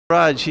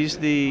Farage, he's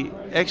the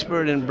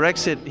expert in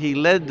Brexit. He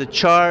led the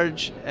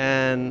charge,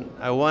 and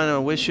I want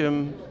to wish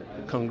him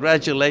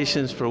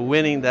congratulations for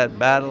winning that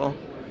battle.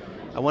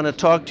 I want to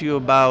talk to you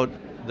about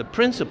the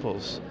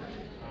principles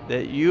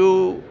that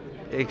you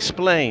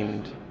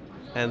explained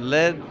and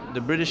led the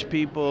British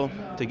people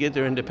to get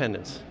their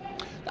independence.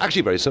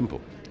 Actually, very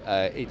simple.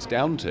 It's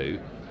down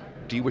to,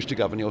 do you wish to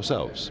govern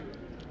yourselves?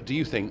 Do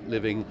you think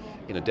living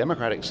in a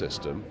democratic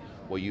system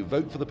where you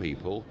vote for the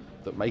people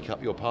that make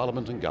up your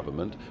parliament and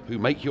government, who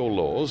make your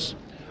laws,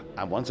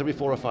 and once every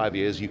 4 or 5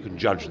 years you can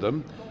judge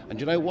them, and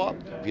you know what?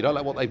 If you don't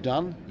like what they've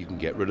done, you can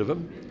get rid of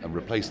them and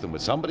replace them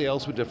with somebody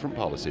else with different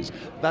policies.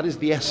 That is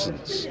the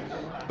essence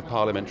of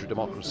parliamentary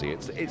democracy.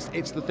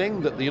 It's the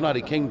thing that the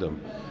United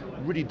Kingdom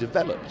really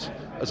developed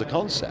as a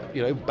concept,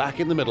 back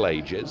in the Middle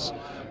Ages.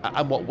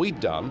 And what we'd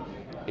done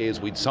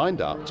is we'd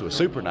signed up to a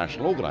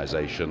supranational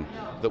organisation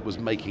that was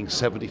making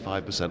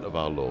 75% of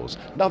our laws.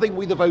 Nothing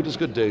we the voters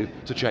could do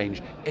to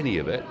change any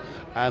of it.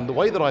 And the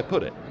way that I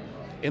put it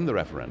in the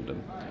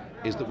referendum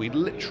is that we'd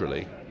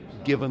literally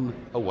given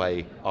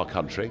away our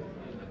country.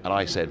 And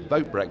I said,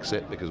 vote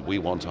Brexit because we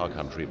want our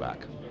country back.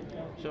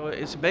 So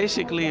it's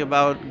basically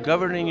about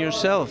governing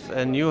yourself,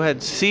 and you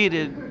had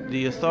ceded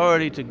the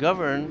authority to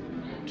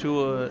govern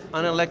to an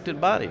unelected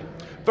body.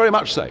 Very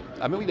much so.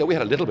 I mean, we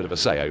had a little bit of a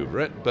say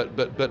over it, but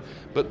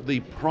the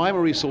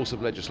primary source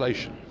of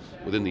legislation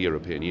within the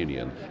European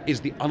Union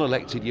is the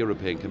unelected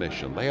European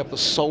Commission. They have the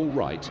sole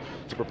right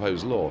to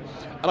propose law.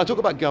 And I talk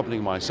about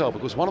governing myself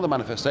because one of the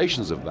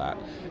manifestations of that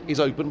is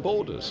open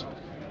borders.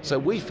 So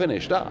we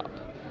finished up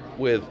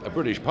with a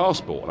British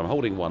passport, and I'm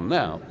holding one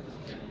now,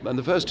 and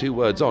the first 2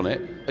 words on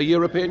it are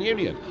European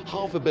Union.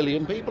 500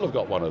 million people have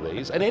got one of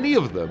these, and any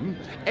of them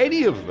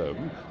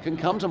can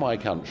come to my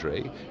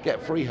country,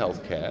 get free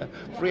health care,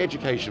 free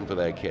education for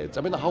their kids.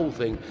 I mean, the whole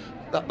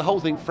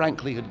thing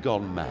frankly had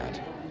gone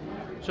mad.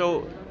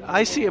 So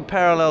I see a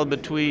parallel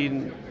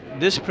between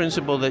this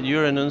principle that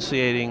you're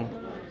enunciating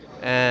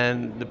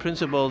and the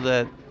principle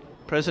that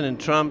President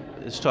Trump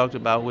has talked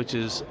about, which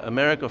is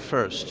America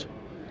first.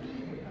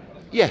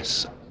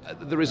 Yes,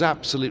 there is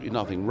absolutely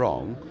nothing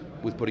wrong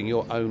with putting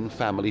your own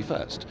family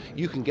first.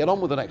 You can get on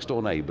with the next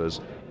door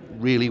neighbours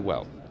really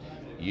well.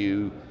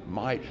 You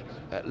might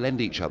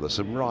lend each other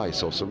some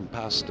rice or some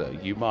pasta.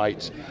 You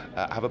might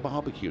have a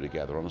barbecue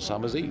together on a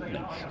summer's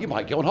evening. You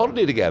might go on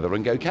holiday together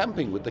and go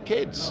camping with the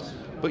kids.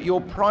 But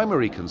your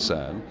primary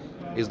concern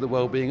is the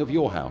well-being of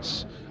your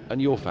house and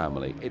your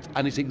family.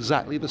 It's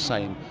exactly the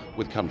same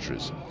with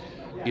countries.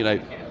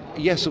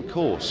 Yes, of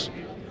course,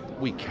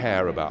 we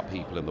care about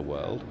people in the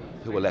world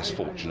who are less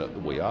fortunate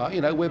than we are.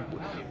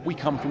 We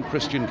come from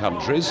Christian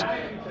countries,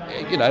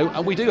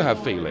 and we do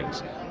have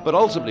feelings. But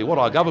ultimately what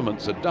our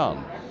governments have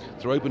done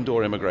through open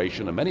door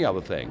immigration and many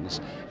other things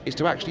is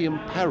to actually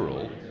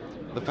imperil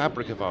the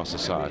fabric of our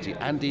society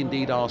and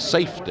indeed our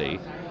safety.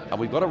 And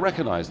we've got to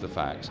recognise the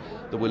fact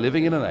that we're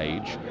living in an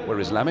age where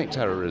Islamic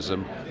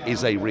terrorism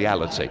is a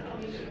reality.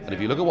 And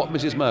if you look at what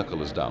Mrs. Merkel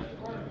has done,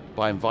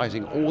 by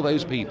inviting all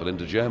those people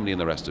into Germany and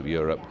the rest of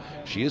Europe,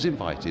 she has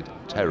invited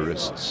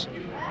terrorists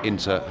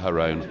into her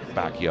own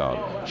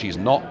backyard. She's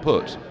not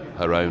put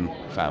her own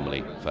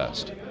family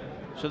first.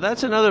 So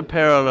that's another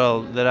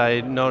parallel that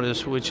I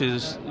noticed, which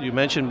is, you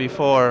mentioned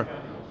before,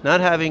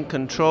 not having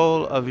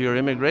control of your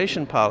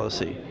immigration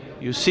policy.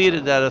 You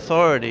ceded that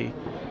authority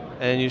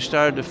and you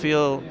started to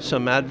feel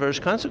some adverse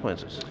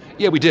consequences.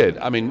 Yeah, we did.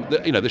 I mean,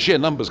 the sheer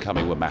numbers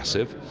coming were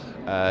massive.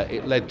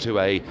 It led to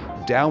a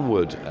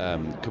downward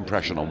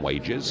compression on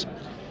wages.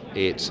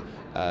 It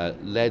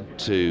led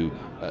to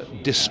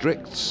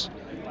districts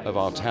of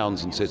our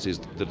towns and cities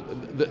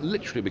that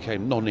literally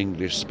became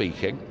non-English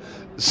speaking,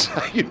 so,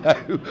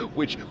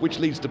 which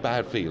leads to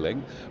bad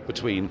feeling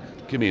between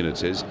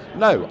communities.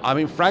 No, I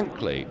mean,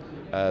 frankly,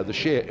 the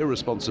sheer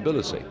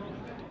irresponsibility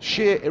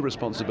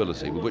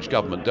with which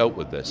government dealt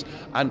with this.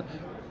 And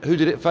who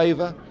did it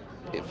favour?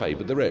 It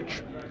favoured the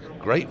rich.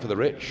 Great for the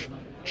rich.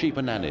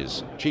 Cheaper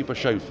nannies, cheaper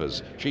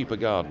chauffeurs, cheaper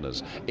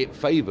gardeners. It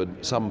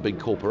favoured some big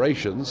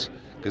corporations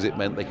because it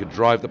meant they could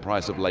drive the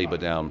price of labour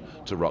down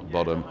to rock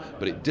bottom,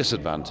 but it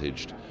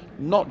disadvantaged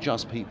not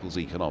just people's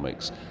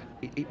economics.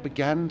 It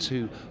began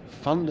to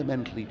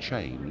fundamentally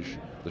change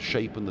the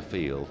shape and the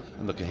feel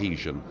and the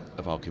cohesion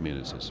of our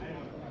communities.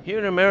 Here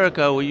in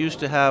America, we used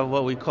to have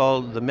what we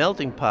called the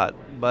melting pot,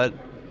 but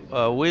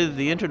with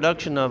the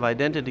introduction of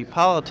identity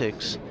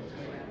politics,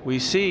 we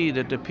see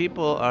that the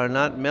people are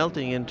not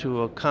melting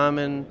into a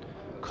common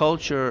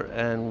culture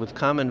and with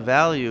common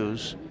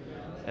values.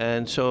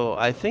 And so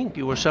I think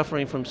you were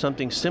suffering from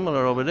something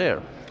similar over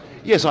there.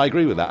 Yes, I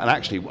agree with that. And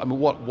actually, I mean,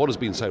 what has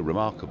been so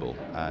remarkable,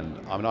 and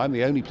I mean, I'm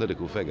the only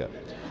political figure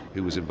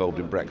who was involved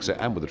in Brexit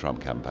and with the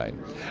Trump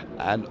campaign.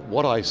 And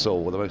what I saw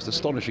were the most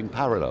astonishing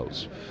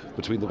parallels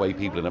between the way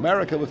people in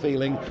America were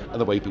feeling and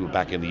the way people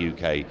back in the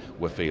UK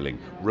were feeling.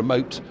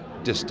 Remote,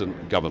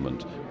 distant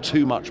government,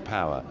 too much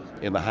power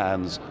in the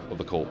hands of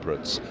the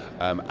corporates,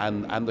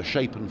 and the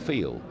shape and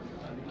feel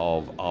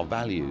of our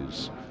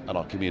values and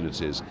our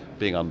communities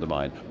being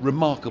undermined.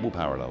 Remarkable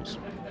parallels.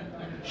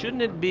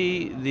 Shouldn't it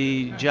be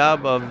the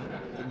job of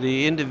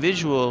the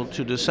individual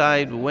to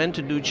decide when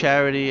to do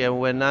charity and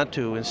when not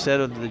to, instead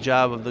of the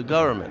job of the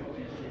government.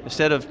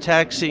 Instead of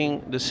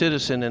taxing the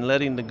citizen and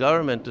letting the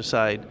government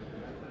decide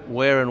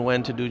where and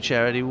when to do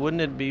charity,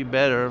 wouldn't it be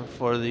better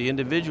for the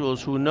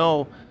individuals who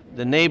know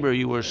the neighbor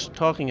you were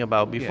talking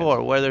about before,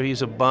 yes, whether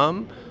he's a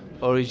bum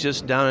or he's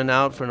just down and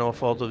out for no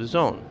fault of his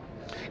own?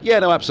 Yeah,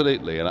 no,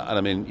 absolutely. And I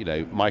mean, you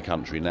know, my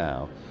country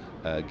now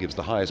gives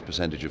the highest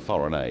percentage of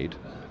foreign aid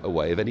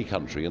away of any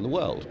country in the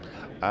world.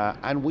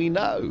 And we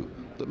know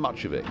that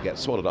much of it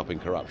gets swallowed up in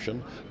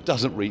corruption,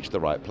 doesn't reach the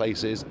right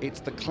places.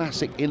 It's the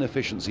classic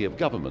inefficiency of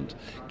government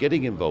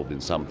getting involved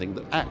in something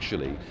that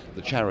actually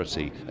the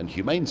charity and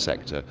humane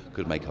sector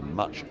could make a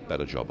much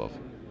better job of.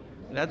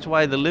 That's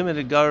why the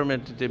limited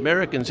government that the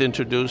Americans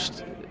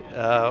introduced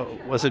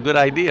was a good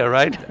idea,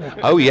 right?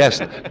 Oh yes.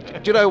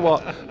 Do you know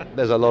what?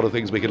 There's a lot of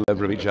things we can learn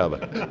from each other.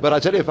 But I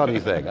tell you a funny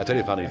thing.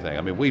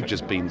 I mean, we've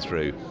just been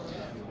through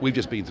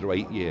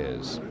 8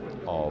 years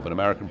of an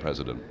American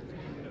president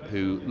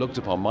who looked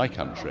upon my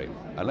country,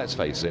 and let's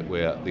face it,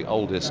 we're the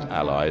oldest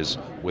allies,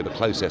 we're the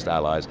closest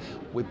allies,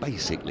 we're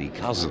basically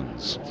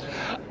cousins.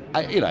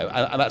 You know,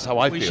 and that's how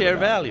I feel. We share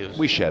values.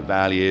 We share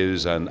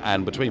values,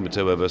 and between the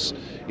two of us,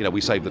 you know,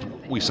 we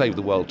saved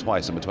the world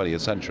twice in the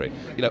 20th century.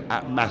 You know,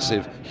 at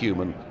massive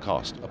human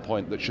cost. A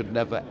point that should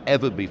never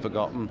ever be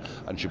forgotten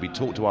and should be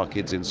taught to our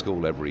kids in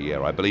school every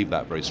year. I believe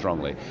that very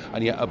strongly.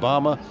 And yet,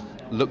 Obama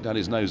looked down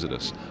his nose at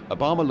us.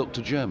 Obama looked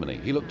to Germany.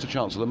 He looked to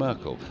Chancellor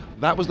Merkel.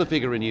 That was the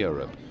figure in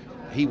Europe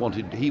he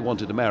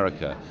wanted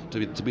America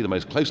to be the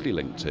most closely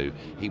linked to.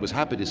 He was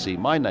happy to see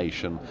my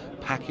nation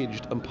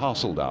packaged and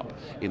parceled up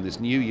in this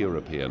new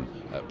European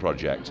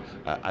project,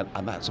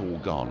 and that's all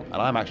gone. And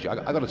I'm actually,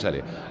 I've got to tell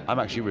you, I'm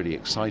actually really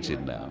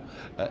excited now,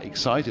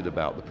 excited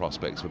about the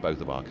prospects for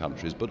both of our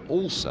countries, but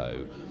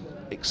also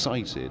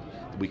excited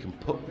that we can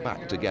put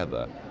back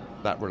together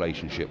that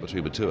relationship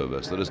between the two of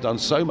us that has done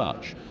so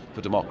much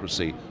for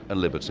democracy and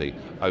liberty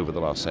over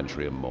the last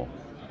century and more.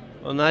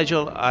 Well,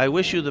 Nigel, I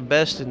wish you the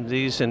best in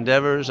these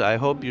endeavors. I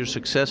hope you're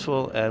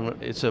successful,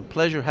 and it's a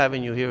pleasure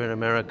having you here in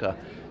America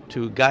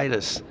to guide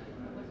us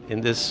in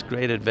this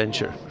great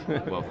adventure.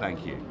 Well,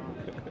 thank you.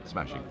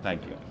 Smashing.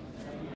 Thank you.